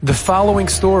The following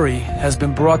story has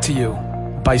been brought to you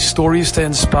by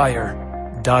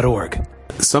StoriesToInspire.org.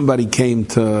 Somebody came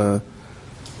to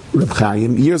Reb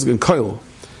Chaim years ago in Koil,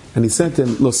 and he said to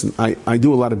him, listen, I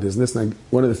do a lot of business, and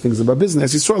one of the things about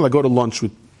business, you I go to lunch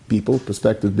with people,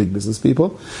 prospective big business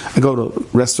people. I go to a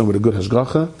restaurant with a good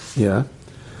hashgacha, yeah.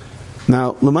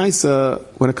 Now, Lamaisa,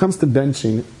 when it comes to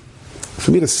benching, for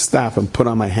me to stop and put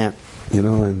on my hat,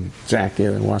 and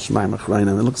jacket and wash my machrayim,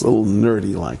 it looks a little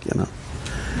nerdy like,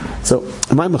 So,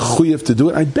 am I mechuyev to do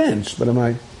it? I bench, but am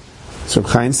I? So Reb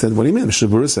Chaim said, what do you mean? Mishnah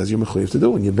Berurah says you're mechuyev to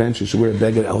do it. When you bench, you should wear a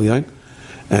beged elyon,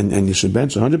 and you should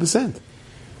bench 100%.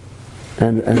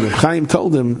 And Reb Chaim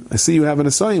told him, I see you have an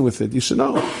asayim with it. You should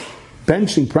know.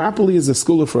 Benching properly is a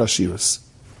school for Ashiras.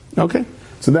 Okay?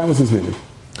 So that was his meaning.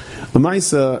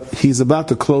 Lamaisa, he's about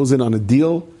to close in on the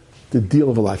deal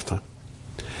of a lifetime.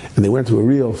 And they went to a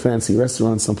real fancy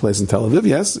restaurant someplace in Tel Aviv,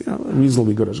 yes,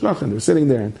 reasonably good hashgacha, and they're sitting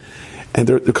there, and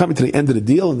they're coming to the end of the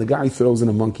deal, and the guy throws in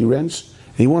a monkey wrench,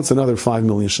 and he wants another 5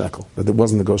 million shekel that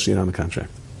wasn't negotiated on the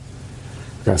contract.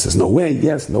 The guy says, no way,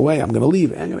 yes, no way, I'm going to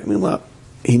leave. Look,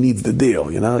 he needs the deal,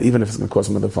 even if it's going to cost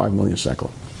him another 5 million shekel.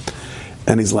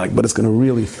 And he's like, but it's going to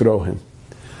really throw him.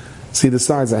 See, the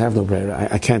sides, I have no brainer.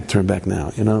 I can't turn back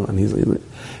now, And he's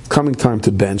coming time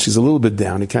to bench. He's a little bit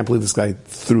down. He can't believe this guy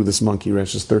threw this monkey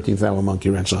wrench, this 13th hour monkey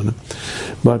wrench on him.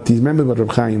 But he remembered what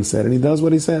Reb Chaim said, and he does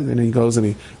what he said. And he goes and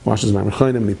he washes my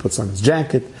mechonim, and he puts on his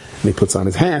jacket, and he puts on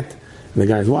his hat. And the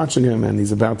guy's watching him, and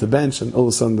he's about to bench, and all of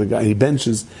a sudden he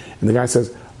benches, and the guy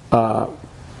says,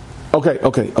 okay,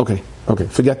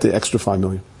 forget the extra 5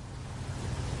 million.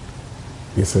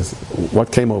 He says,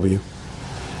 what came over you?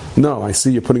 No, I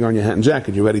see you're putting on your hat and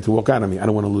jacket. You're ready to walk out on me. I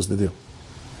don't want to lose the deal.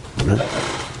 Right?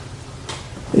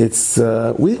 It's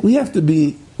we have to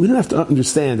be. We don't have to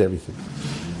understand everything.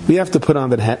 We have to put on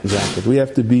that hat and jacket. We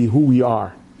have to be who we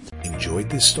are. Enjoyed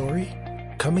this story?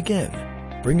 Come again.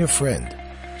 Bring a friend.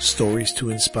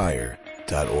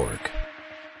 StoriesToInspire.org